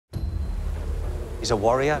He's a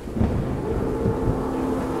warrior.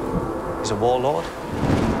 He's a warlord.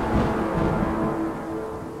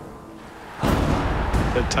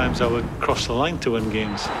 At times I would cross the line to win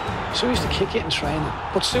games. Sue used to kick it in training,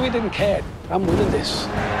 but Suey didn't care. I'm winning this.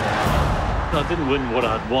 I didn't win what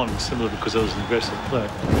I'd won simply because I was an aggressive player.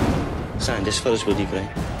 Souness for us, Woody Gray.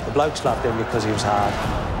 The blokes loved him because he was hard. In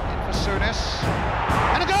for Souness.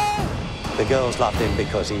 And a goal! The girls loved him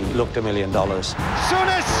because he looked $1 million.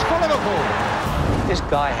 Souness for Liverpool. This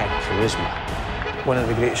guy had charisma. One of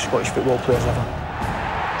the greatest Scottish football players ever.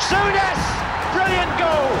 Souness! Brilliant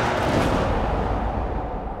goal!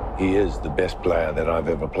 He is the best player that I've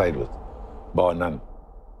ever played with, bar none.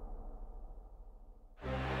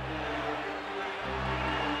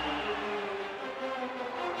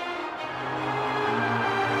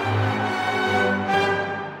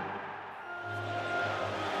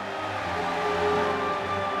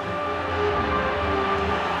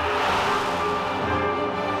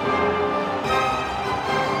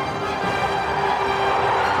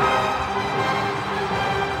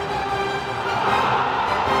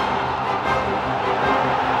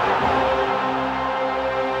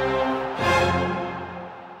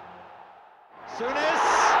 Souness,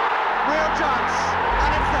 real chance,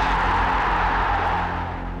 and it's there.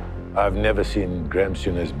 I've never seen Graham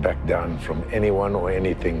Souness back down from anyone or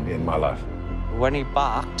anything in my life. When he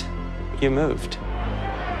barked, you moved.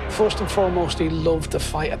 First and foremost, he loved the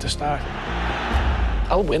fight at the start.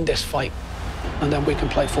 I'll win this fight, and then we can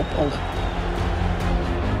play football then.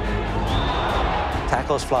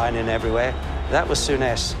 Tackles flying in everywhere. That was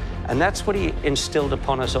Souness, and that's what he instilled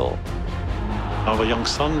upon us all. I have a young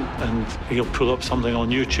son, and he'll pull up something on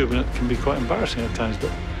YouTube, and it can be quite embarrassing at times, but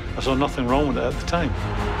I saw nothing wrong with it at the time.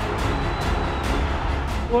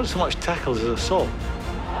 It wasn't so much tackles as assault.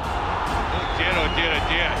 Oh dear, oh dear, oh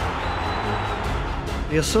dear.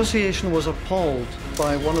 The association was appalled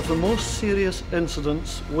by one of the most serious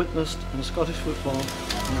incidents witnessed in Scottish football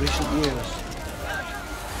in recent years.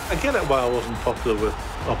 I get it why I wasn't popular with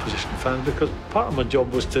opposition fans, because part of my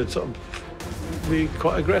job was to sort of be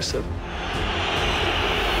quite aggressive.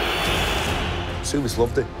 Souness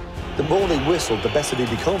loved it. The more they whistled, the better they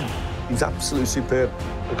become. He was absolutely superb.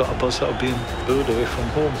 I got a buzz out of being booed away from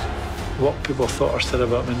home. What people thought or said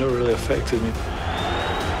about me never really affected me.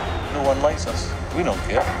 No one likes us. We don't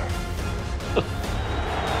care.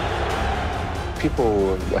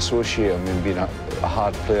 People associate him in being a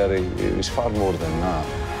hard player. He was far more than that.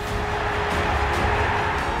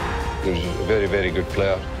 He was a very, very good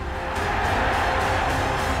player.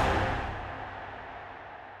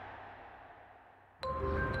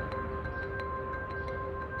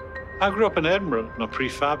 I grew up in Edinburgh in a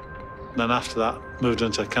prefab. Then after that, moved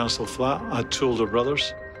into a council flat. I had 2 older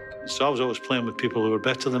brothers. So I was always playing with people who were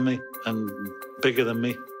better than me and bigger than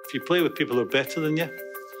me. If you play with people who are better than you,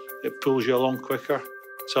 it pulls you along quicker.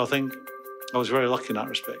 So I think I was very lucky in that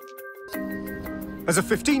respect. As a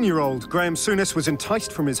 15-year-old, Graham Souness was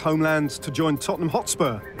enticed from his homeland to join Tottenham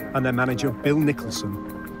Hotspur and their manager, Bill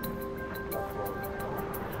Nicholson.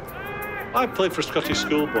 I played for Scottish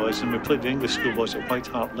schoolboys, and we played the English schoolboys at White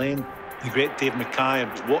Hart Lane. The great Dave Mackay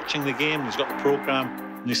was watching the game. He's got the programme,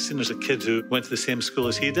 and he's seen as a kid who went to the same school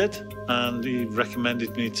as he did, and he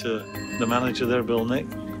recommended me to the manager there, Bill Nick.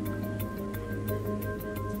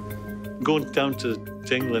 Going down to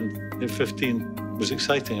England at 15 was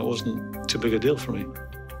exciting. It wasn't too big a deal for me.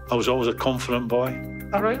 I was always a confident boy.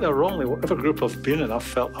 Rightly or wrongly, whatever group I've been in, I've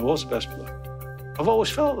felt I was the best player. I've always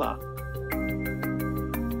felt that.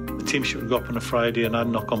 The team should go up on a Friday and I'd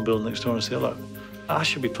knock on Bill next door and say, look, I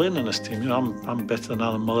should be playing in this team. You know, I'm better than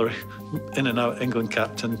Alan Mullery, in and out England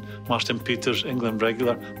captain, Marston Peters, England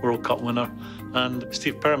regular, World Cup winner, and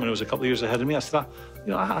Steve Perriman, who was a couple of years ahead of me. I said,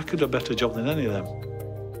 you know, I could do a better job than any of them.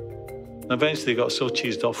 And eventually he got so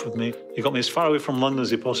cheesed off with me, he got me as far away from London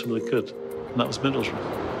as he possibly could, and that was Middlesbrough.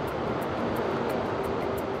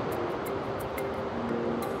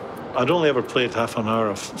 I'd only ever played half an hour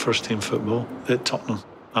of first-team football at Tottenham,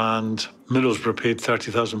 and Middlesbrough paid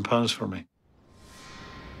 £30,000 for me.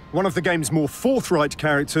 One of the game's more forthright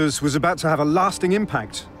characters was about to have a lasting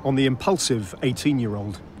impact on the impulsive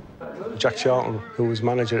 18-year-old. Jack Charlton, who was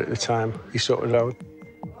manager at the time, he sorted out.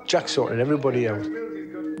 Jack sorted everybody out.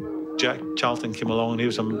 Jack Charlton came along and he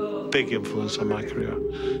was a big influence on my career.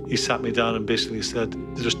 He sat me down and basically said,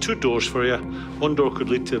 there's 2 doors for you. One door could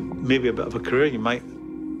lead to maybe a bit of a career. You might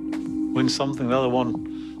win something. The other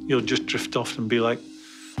one, you'll just drift off and be like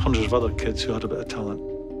hundreds of other kids who had a bit of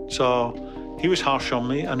talent. So he was harsh on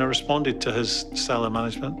me, and I responded to his style of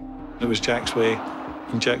management. It was Jack's way,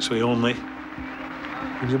 and Jack's way only.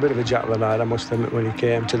 He was a bit of a Jack the lad, I must admit, when he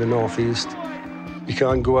came to the North East. You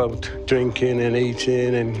can't go out drinking and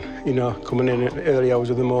eating and, you know, coming in at early hours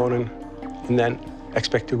of the morning and then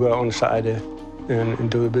expect to go out on Saturday and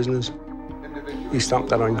do the business. He stamped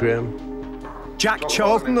that on Graham. Jack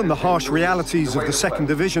Charlton and the harsh realities of the second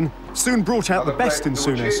division soon brought out the best in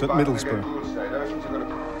Souness at Middlesbrough.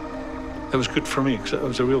 It was good for me because it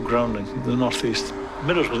was a real grounding in the North East.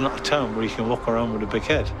 Middlesbrough was not a town where you can walk around with a big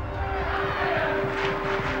head.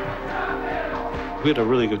 We had a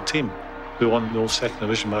really good team. We won the old second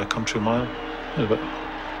division by a country mile. It was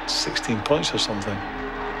about 16 points or something.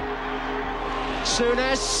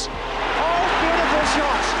 Souness. Oh, beautiful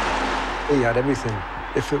shot. He had everything.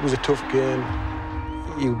 If it was a tough game,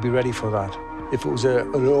 he would be ready for that. If it was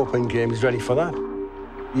an open game, he's ready for that.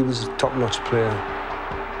 He was a top-notch player.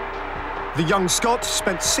 The young Scot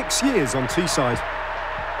spent 6 years on Teesside.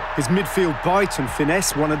 His midfield bite and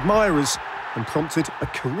finesse won admirers and prompted a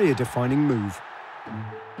career-defining move.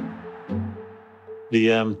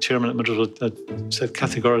 The chairman at Middlesbrough said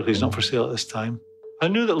categorically he's not for sale at this time. I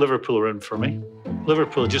knew that Liverpool were in for me.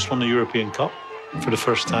 Liverpool had just won the European Cup for the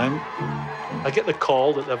first time. I get the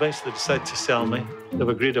call that they eventually decided to sell me. They've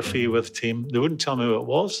agreed a fee with the team. They wouldn't tell me who it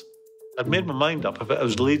was. I'd made my mind up. If it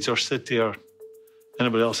was Leeds or City or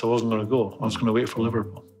anybody else, I wasn't going to go. I was going to wait for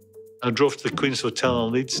Liverpool. I drove to the Queen's Hotel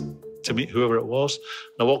in Leeds to meet whoever it was.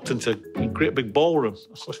 And I walked into a great big ballroom.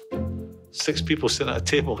 6 people sitting at a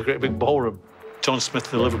table, a great big ballroom. John Smith,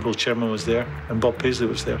 the Liverpool chairman, was there, and Bob Paisley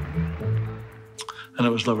was there. And it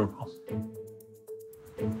was Liverpool.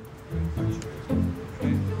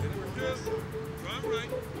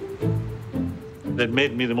 They'd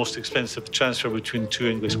made me the most expensive transfer between 2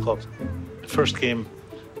 English clubs. The first game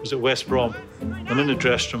was at West Brom. I'm in the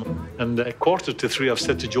dressing room, and at 2:45, I've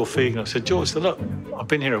said to Joe Fagan, I said, Joe, I said, look, I've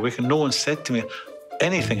been here a week and no one said to me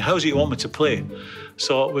anything. How does he want me to play?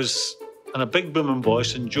 So it was in a big booming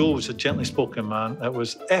voice, and Joe was a gently spoken man. It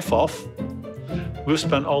was F off. We've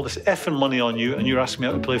spent all this effing money on you and you're asking me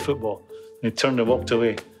how to play football. And he turned and walked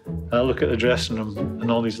away. And I look at the dressing room and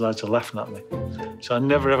all these lads are laughing at me. So I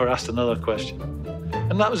never ever asked another question.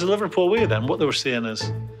 And that was the Liverpool way then. What they were saying is,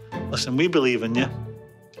 listen, we believe in you.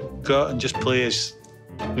 Go out and just play as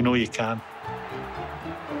we know you can.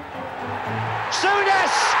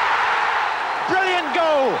 Souness! Brilliant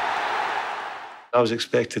goal! I was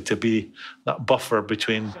expected to be that buffer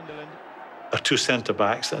between our 2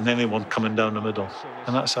 centre-backs and anyone coming down the middle.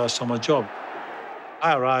 And that's how I saw my job.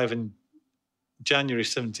 I arrive in January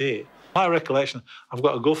 78. My recollection, I've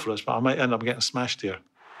got to go for this, but I might end up getting smashed here.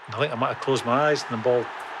 I think I might have closed my eyes and the ball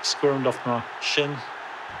squirmed off my shin,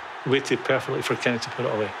 waited perfectly for Kenny to put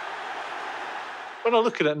it away. When I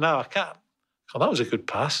look at it now, I can't. Oh, that was a good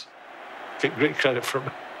pass. Get great credit for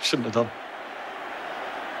it. Shouldn't have done.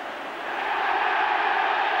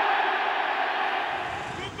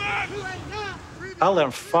 I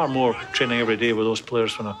learned far more training every day with those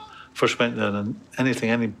players when I first went there than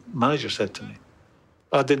anything any manager said to me.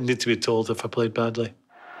 I didn't need to be told if I played badly.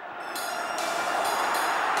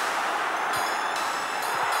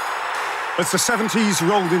 As the 70s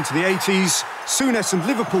rolled into the 80s, Souness and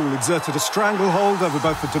Liverpool exerted a stranglehold over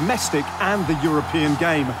both the domestic and the European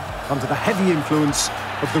game under the heavy influence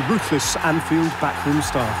of the ruthless Anfield backroom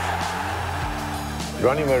staff.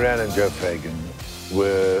 Ronnie Moran and Joe Fagan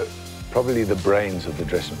were probably the brains of the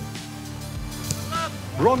dressing room.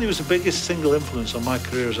 Ronnie was the biggest single influence on my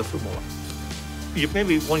career as a footballer. You're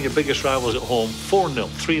maybe one of your biggest rivals at home, 4-0,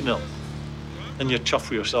 3-0, and you're chuffed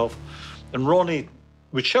with yourself. And Ronnie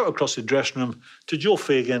would shout across the dressing room to Joe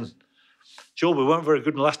Fagan, Joe, we weren't very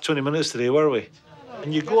good in the last 20 minutes today, were we?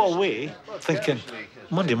 And you go away thinking,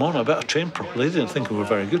 Monday morning, I better train properly. They didn't think we were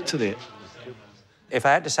very good today. If I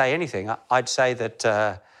had to say anything, I'd say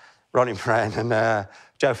that Ronnie Moran and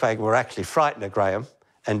Joe Fagan were actually frightened of Graham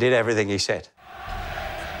and did everything he said.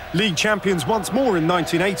 League champions once more in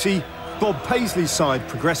 1980, Bob Paisley's side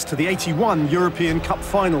progressed to the 81 European Cup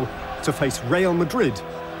final to face Real Madrid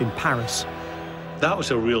in Paris. That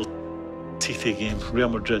was a real teethy game, Real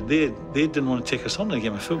Madrid. They didn't want to take us on in a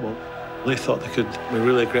game of football. They thought they could be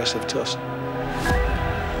really aggressive to us.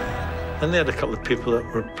 And they had a couple of people that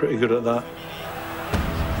were pretty good at that.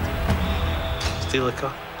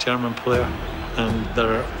 Stilica, German player, and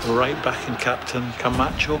their right-back and captain,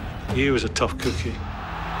 Camacho. He was a tough cookie.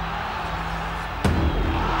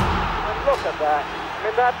 Look at that. I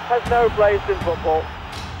mean, that has no place in football.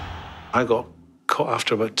 I got caught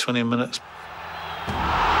after about 20 minutes.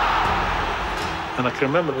 And I can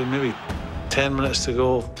remember with maybe 10 minutes to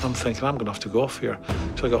go, I'm thinking, I'm going to have to go off here.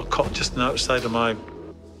 So I got caught just on the outside of my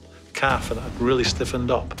calf and I'd really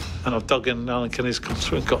stiffened up. And I've dug in, Alan Kinney's come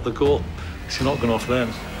through and got the goal. So you're not going off then.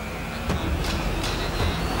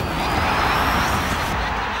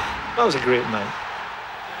 That was a great night.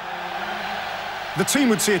 The team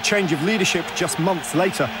would see a change of leadership just months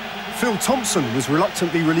later. Phil Thompson was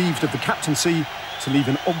reluctantly relieved of the captaincy to leave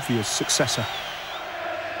an obvious successor.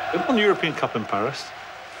 We won the European Cup in Paris.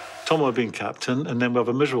 Tom had been captain, and then we have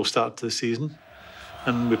a miserable start to the season.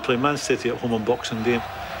 And we play Man City at home on Boxing Day.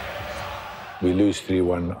 We lose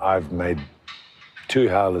 3-1. I've made 2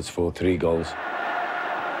 howlers for 3 goals.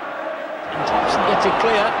 And Thompson gets it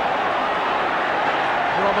clear.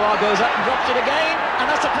 Robillard goes up and drops it again, and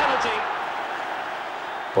that's a penalty.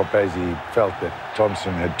 Popesi felt that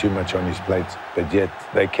Thompson had too much on his plate, but yet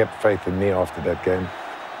they kept faith in me after that game.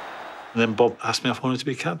 And then Bob asked me if I wanted to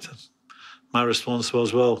be captain. My response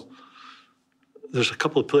was, well, there's a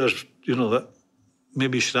couple of players, you know, that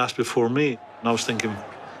maybe you should ask before me. And I was thinking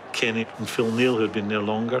Kenny and Phil Neal, who had been there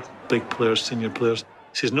longer, big players, senior players.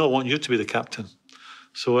 He says, no, I want you to be the captain.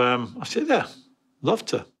 So I said, yeah, love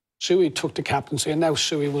to. Suey took the captaincy, and now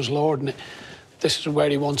Suey was lording it. This is where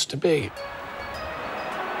he wants to be.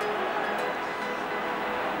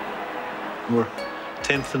 We're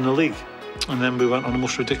 10th in the league. And then we went on the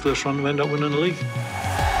most ridiculous run and we ended up winning the league.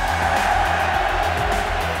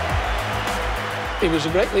 He was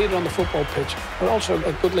a great leader on the football pitch, but also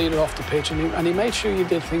a good leader off the pitch, and he made sure you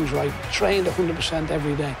did things right, trained 100%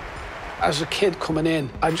 every day. As a kid coming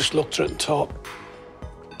in, I just looked at it and thought,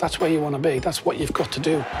 that's where you want to be, that's what you've got to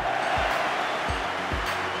do.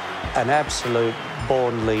 An absolute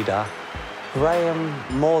born leader. Graham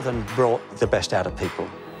more than brought the best out of people.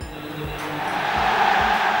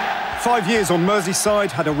 5 years on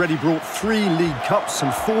Merseyside had already brought 3 League Cups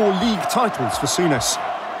and 4 league titles for Souness.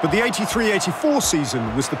 But the 83-84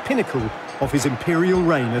 season was the pinnacle of his imperial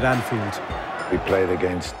reign at Anfield. We played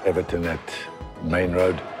against Everton at Main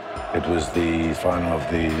Road. It was the final of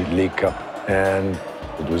the League Cup, and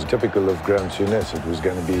it was typical of Graham Souness. It was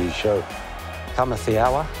going to be a show. Cometh the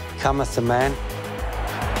hour, cometh the man.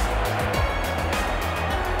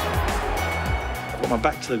 I've got my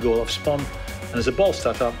back to the goal, I've spun, and as the ball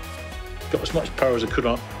started up, got as much power as I could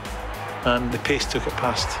on, and the pace took it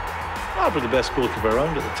past. Probably the best goalkeeper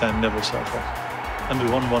around at the time, Neville Southall. And we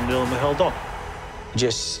won 1-0 and we held on.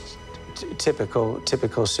 Just typical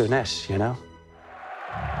Souness, you know.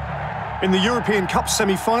 In the European Cup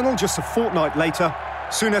semi-final just a fortnight later,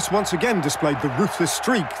 Souness once again displayed the ruthless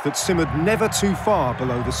streak that simmered never too far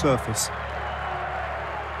below the surface.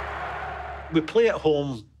 We play at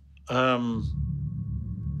home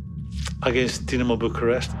against Dinamo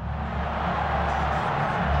Bucharest.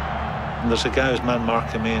 And there's a guy who's man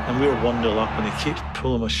marking me, and we were 1-0 up, and he keeps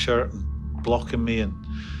pulling my shirt and blocking me, and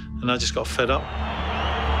I just got fed up.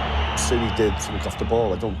 Suey did something off the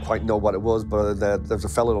ball. I don't quite know what it was, but there was a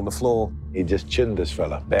fella on the floor. He just chinned this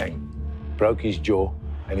fella, bang, broke his jaw,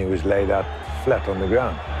 and he was laid out flat on the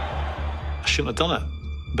ground. I shouldn't have done it,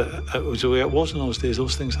 but it was the way it was in those days.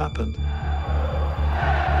 Those things happened.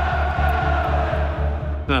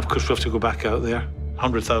 Then, of course, we have to go back out there.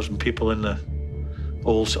 100,000 people in the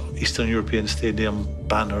old Eastern European Stadium,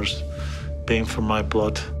 banners, baying for my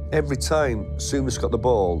blood. Every time Souness got the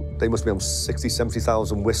ball, they must be on 60,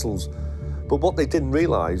 70,000 whistles. But what they didn't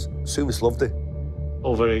realise, Souness loved it.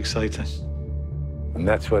 All very exciting. And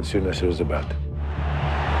that's what Souness was about.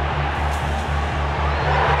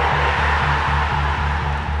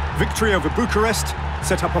 Victory over Bucharest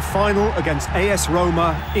set up a final against AS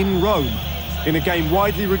Roma in Rome, in a game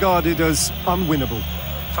widely regarded as unwinnable.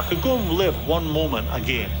 If I could go and live one moment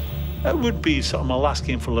again, it would be sort of my last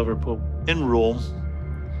game for Liverpool. In Rome,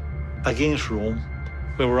 against Rome,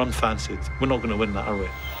 where we're unfancied. We're not going to win that, are we?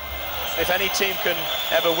 If any team can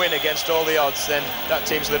ever win against all the odds, then that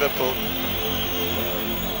team's Liverpool.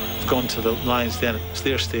 I've gone to the Lions Den. It's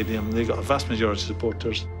their stadium. They've got a vast majority of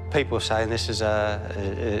supporters. People saying this is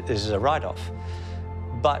a write-off.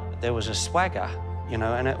 But there was a swagger, you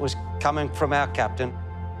know, and it was coming from our captain.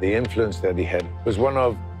 The influence that he had was one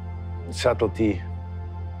of subtlety,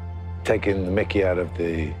 taking the mickey out of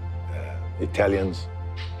the Italians.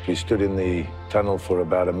 He stood in the tunnel for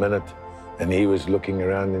about a minute, and he was looking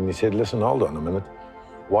around and he said, listen, hold on a minute.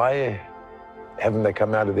 Why haven't they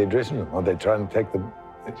come out of their dressing room? Are they trying to take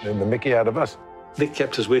the mickey out of us? They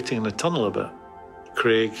kept us waiting in the tunnel a bit.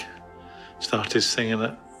 Craig started singing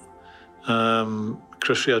it.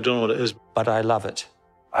 Chris, I don't know what it is. But I love it.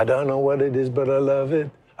 I don't know what it is, but I love it.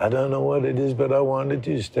 I don't know what it is, but I wanted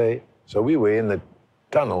to stay. So we were in the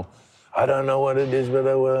tunnel. I don't know what it is, but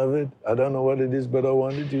I love it. I don't know what it is, but I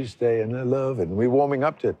wanted to stay, and I love it. And we're warming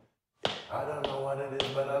up to it. I don't know what it is,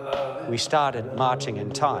 but I love it. We started marching in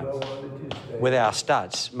time with our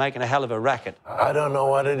studs, making a hell of a racket. I don't know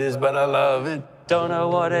what it is, but I love it. Don't know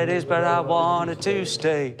what it is, but I wanted to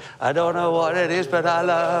stay. I don't know what it is, but I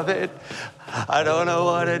love it. I don't know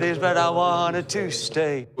what it is, but I wanted to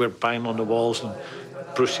stay. We're banging on the walls and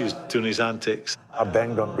Brucey's doing his antics. I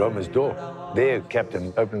banged on Roma's door. The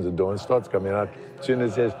captain opens the door and starts coming out. As soon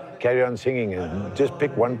as it says, carry on singing, and just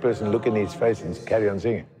pick one person, look in his face and carry on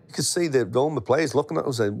singing. You could see the Roma players looking at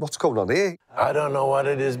us saying, what's going on here? I don't know what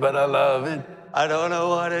it is, but I love it. I don't know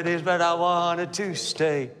what it is, but I wanted to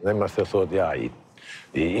stay. They must have thought, yeah,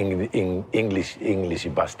 the English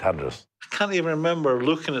bastardos. I can't even remember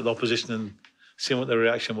looking at the opposition and seeing what their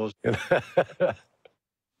reaction was.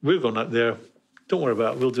 We're going out there, don't worry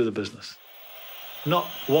about it, we'll do the business. Not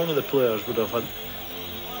one of the players would have had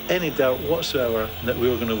any doubt whatsoever that we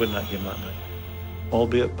were going to win that game that night,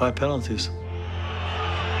 albeit by penalties.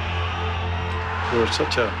 We were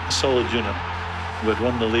such a solid unit. We had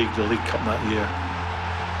won the League Cup that year.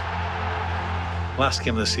 Last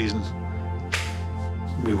game of the season,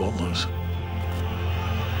 we won't lose.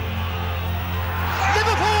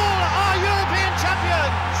 Liverpool are European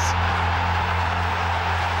champions!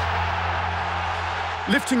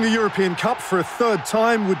 Lifting the European Cup for a third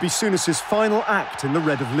time would be Souness's final act in the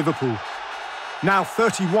red of Liverpool. Now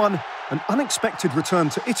 31, an unexpected return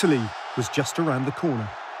to Italy was just around the corner.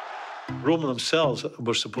 Roma themselves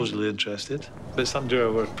were supposedly interested, but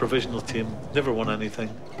Sampdoria were a provisional team, never won anything.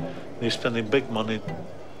 They were spending big money.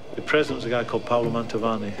 The president was a guy called Paolo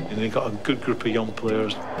Mantovani, and he got a good group of young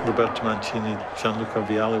players. Roberto Mancini, Gianluca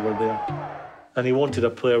Vialli were there. And he wanted a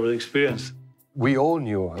player with experience. We all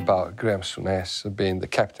knew about Graham Souness being the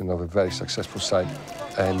captain of a very successful side,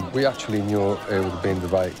 and we actually knew he would have been the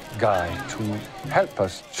right guy to help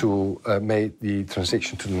us to make the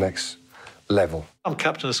transition to the next level. I'm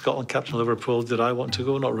captain of Scotland, captain of Liverpool. Did I want to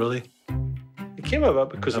go? Not really. It came about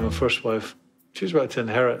because I'm a first wife. She was about to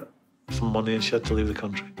inherit some money and she had to leave the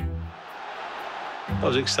country. I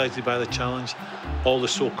was excited by the challenge. All the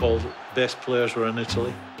so-called best players were in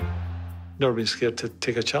Italy. Never been scared to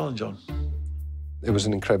take a challenge on. It was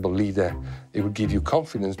an incredible leader. It would give you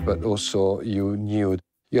confidence, but also you knew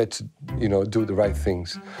you had to, do the right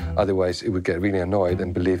things. Otherwise, it would get really annoyed,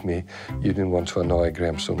 and believe me, you didn't want to annoy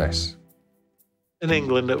Graham Souness. In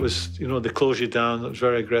England, it was, they close you down. It was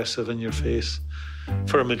very aggressive in your face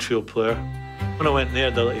for a midfield player. When I went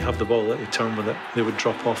there, they let you have the ball, let you turn with it. They would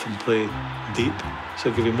drop off and play deep, so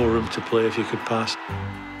it'd give you more room to play if you could pass.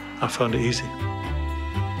 I found it easy.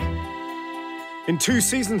 In 2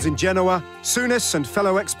 seasons in Genoa, Souness and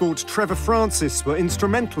fellow export Trevor Francis were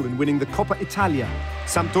instrumental in winning the Coppa Italia,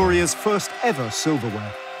 Sampdoria's first ever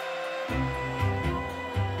silverware.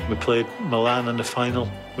 We played Milan in the final.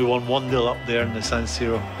 We won 1-0 up there in the San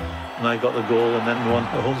Siro, and I got the goal, and then we won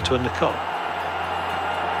at home to win the cup.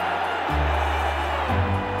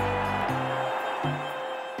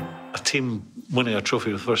 A team winning a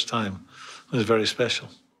trophy for the first time was very special.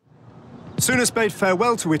 Souness bade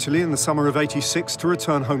farewell to Italy in the summer of '86 to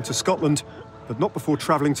return home to Scotland, but not before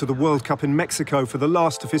travelling to the World Cup in Mexico for the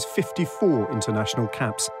last of his 54 international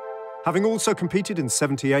caps. Having also competed in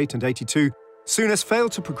 '78 and '82, Souness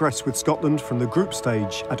failed to progress with Scotland from the group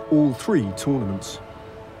stage at all 3 tournaments.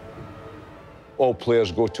 All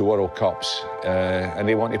players go to World Cups and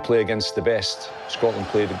they want to play against the best. Scotland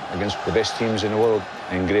played against the best teams in the world,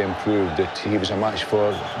 and Graham proved that he was a match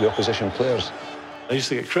for the opposition players. I used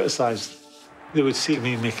to get criticised. They would see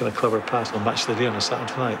me making a clever pass on Match of the Day on a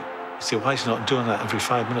Saturday night. They'd say, why is he not doing that every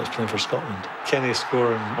 5 minutes playing for Scotland? Kenny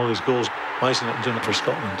scoring all these goals, why is he not doing it for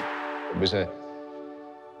Scotland? It was a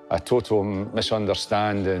total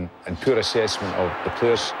misunderstanding and poor assessment of the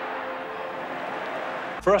players.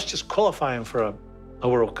 For us, just qualifying for a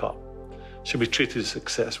World Cup should be treated as a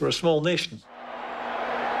success. We're a small nation.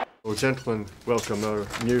 Well, gentlemen, welcome our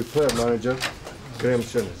new player manager, Graham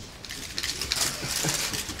Souness.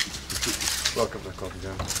 Welcome to the club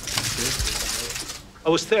again. I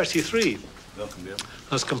was 33. Welcome, dear.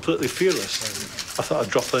 I was completely fearless. I thought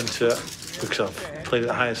I'd drop into it because I've played at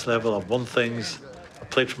the highest level, I've won things, I've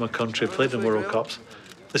played for my country, played in World Cups.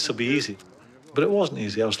 This will be easy. But it wasn't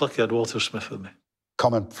easy. I was lucky I had Walter Smith with me.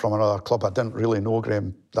 Coming from another club, I didn't really know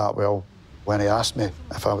Graham that well. When he asked me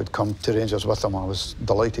if I would come to Rangers with him, I was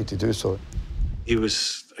delighted to do so. He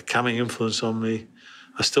was a calming influence on me.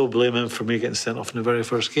 I still blame him for me getting sent off in the very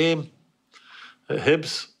first game at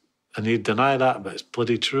Hibs, and he'd deny that, but it's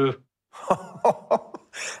bloody true.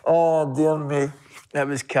 Oh, dear me. That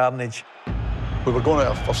was carnage. We were going to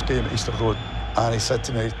our first game at Easter Road, and he said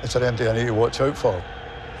to me, is there anybody I need to watch out for?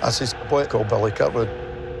 I says, a boy called Billy Kirkwood.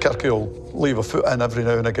 Kirky will leave a foot in every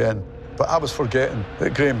now and again. But I was forgetting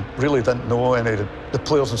that Graham really didn't know any of the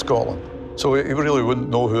players in Scotland. So he really wouldn't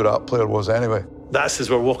know who that player was anyway. That's as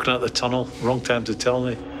we're walking out the tunnel. Wrong time to tell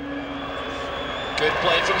me. Good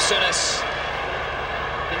play from Souness.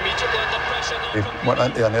 Immediately under pressure. He went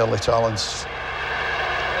into an early challenge.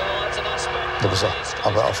 There was a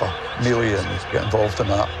bit of a melee and get involved in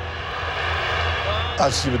that,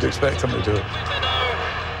 as you would expect him to do,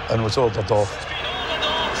 and was ordered off.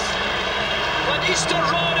 But Easter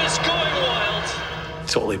Road is going wild.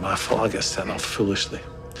 Totally my fault. I got sent off foolishly.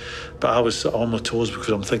 But I was on my toes because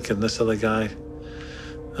I'm thinking this other guy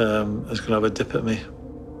is going to have a dip at me.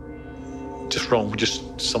 Just wrong,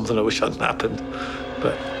 just something I wish hadn't happened.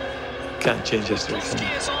 But can't change history, can you?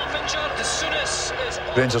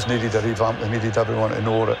 Rangers needed a revamp. They needed everyone to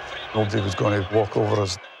know that nobody was going to walk over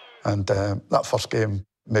us. And that first game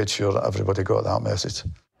made sure that everybody got that message.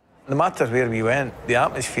 No matter where we went, the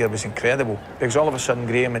atmosphere was incredible. Because all of a sudden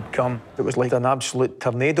Graham had come. It was like an absolute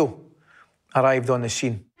tornado arrived on the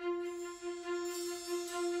scene.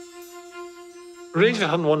 Rangers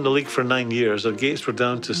hadn't won the league for 9 years. Our gates were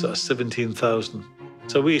down to sort of 17,000.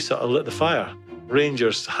 So we sort of lit the fire.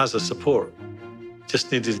 Rangers has a support.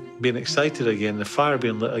 Just needed being excited again, the fire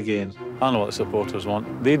being lit again. I know what the supporters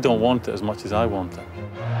want. They don't want it as much as I want it.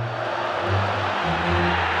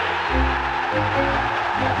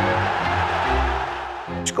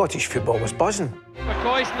 Scottish football was buzzing.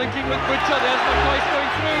 McCoy's linking with Butcher. There's McCoy's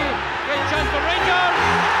going through. Great chance for Rangers!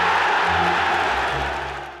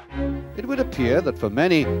 It would appear that for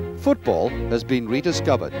many, football has been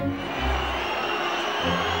rediscovered.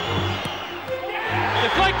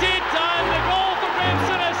 Deflected, and the goal for Graham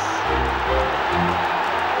Souness.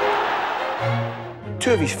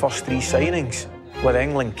 Two of his first 3 signings were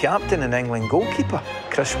England captain and England goalkeeper,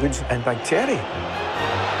 Chris Woods and Big Terry.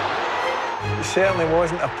 It certainly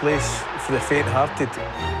wasn't a place for the faint-hearted.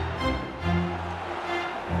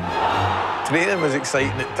 Training was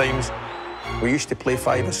exciting at times. We used to play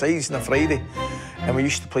 5-a-sides on a Friday, and we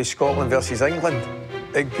used to play Scotland versus England.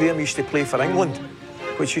 Graham used to play for England,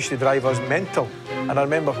 which used to drive us mental. And I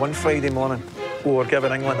remember one Friday morning, we were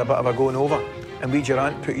giving England a bit of a going over, and Wee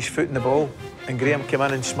Durant put his foot in the ball, and Graham came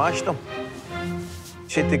in and smashed him.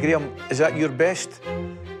 Said to Graham, "Is that your best?"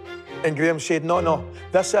 And Graham said, "No,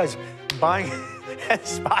 this is." Bang, and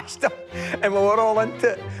smashed him. And we were all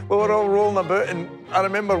into it. We were all rolling about, and I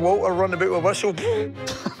remember Walter running about with a whistle.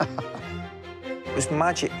 It was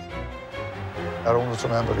magic. I always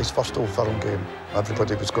remember his first Old Firm game.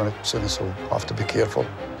 Everybody was going to Souness, so have to be careful.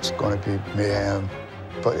 It's going to be mayhem.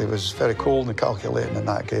 But he was very cold and calculating in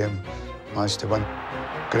that game. Managed to win.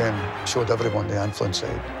 Graham showed everyone the influence he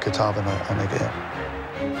could have in a game.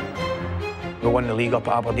 We won the league up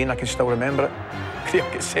at Aberdeen, I can still remember it.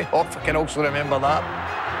 Graham got sent off, I can also remember that.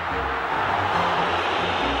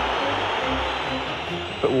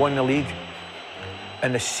 But we won the league.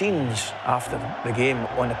 And the scenes after the game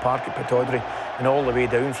on the park at Pittodrie and all the way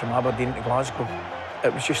down from Aberdeen to Glasgow,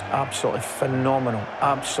 it was just absolutely phenomenal,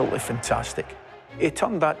 absolutely fantastic. He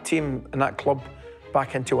turned that team and that club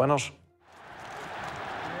back into winners.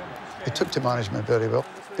 He took to management very well.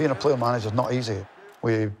 Being a player manager is not easy.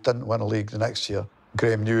 We didn't win a league the next year.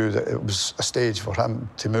 Graham knew that it was a stage for him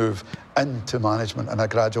to move into management on a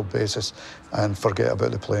gradual basis and forget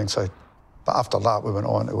about the playing side. But after that, we went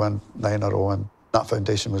on to win 9 in a row, and that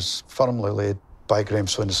foundation was firmly laid by Graham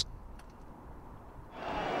Souness.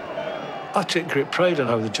 I take great pride in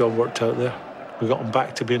how the job worked out there. We got them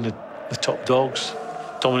back to being the top dogs,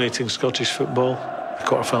 dominating Scottish football, the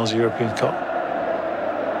quarterfinals of the European Cup.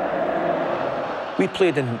 We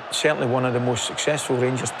played in certainly one of the most successful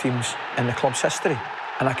Rangers teams in the club's history.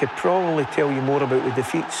 And I could probably tell you more about the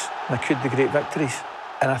defeats than I could the great victories.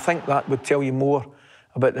 And I think that would tell you more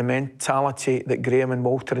about the mentality that Graham and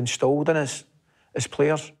Walter installed in us as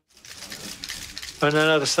players. And then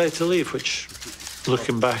I decided to leave, which,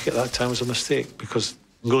 looking back at that time, was a mistake, because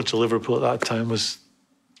going to Liverpool at that time was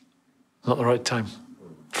not the right time,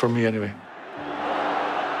 for me anyway.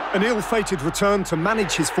 An ill-fated return to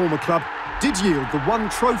manage his former club did yield the one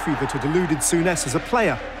trophy that had eluded Souness as a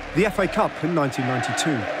player, the FA Cup in 1992.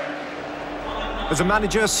 As a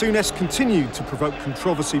manager, Souness continued to provoke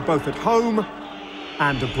controversy both at home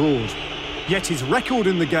and abroad. Yet his record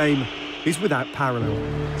in the game is without parallel.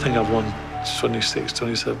 I think I've won 26,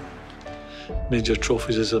 27 major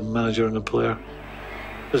trophies as a manager and a player.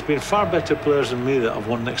 There's been far better players than me that have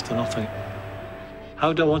won next to nothing.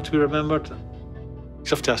 How do I want to be remembered? You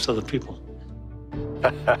have to ask other people.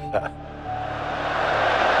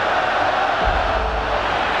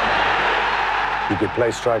 You could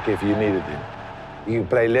play striker if you needed him. You could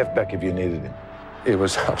play left back if you needed him. It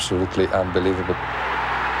was absolutely unbelievable.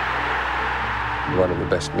 One of the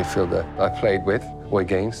best midfielders I played with or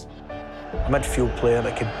against. A midfield player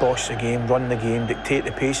that could boss the game, run the game, dictate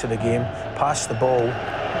the pace of the game, pass the ball,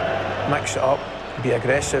 mix it up, be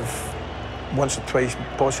aggressive once or twice,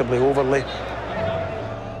 possibly overly.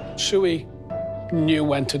 Suey knew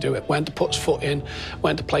when to do it, when to put his foot in,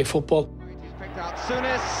 when to play football. Picked out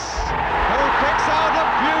Souness, who picks out a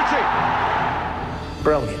beauty.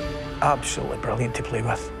 Brilliant, absolutely brilliant to play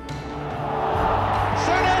with.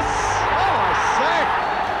 Souness! Oh, I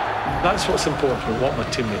say! That's what's important for what my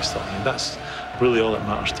teammates thought. And that's really all that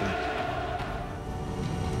matters to me.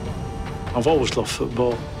 I've always loved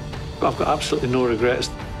football. I've got absolutely no regrets.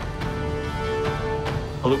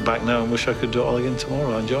 I look back now and wish I could do it all again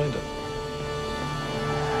tomorrow. I enjoyed it.